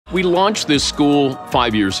We launched this school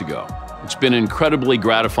 5 years ago. It's been incredibly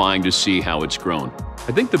gratifying to see how it's grown.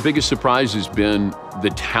 I think the biggest surprise has been the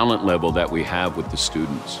talent level that we have with the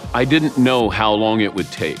students. I didn't know how long it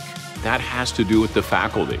would take. That has to do with the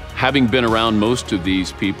faculty. Having been around most of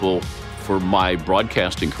these people for my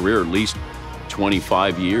broadcasting career, at least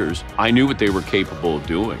 25 years, I knew what they were capable of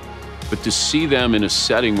doing. But to see them in a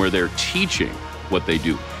setting where they're teaching what they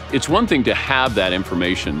do, it's one thing to have that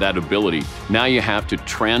information, that ability. Now you have to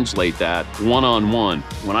translate that one-on-one.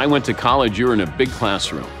 When I went to college, you were in a big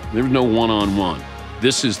classroom. There was no one-on-one.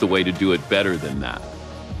 This is the way to do it better than that.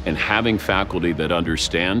 And having faculty that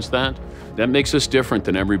understands that makes us different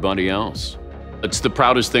than everybody else. It's the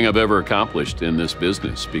proudest thing I've ever accomplished in this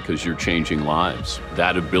business because you're changing lives.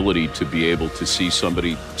 That ability to be able to see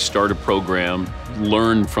somebody start a program,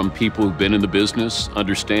 learn from people who've been in the business,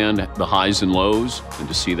 understand the highs and lows, and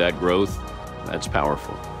to see that growth, that's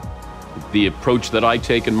powerful. The approach that I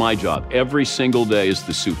take in my job, every single day is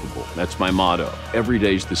the Super Bowl. That's my motto. Every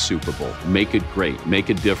day is the Super Bowl. Make it great, make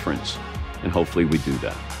a difference, and hopefully we do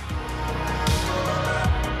that.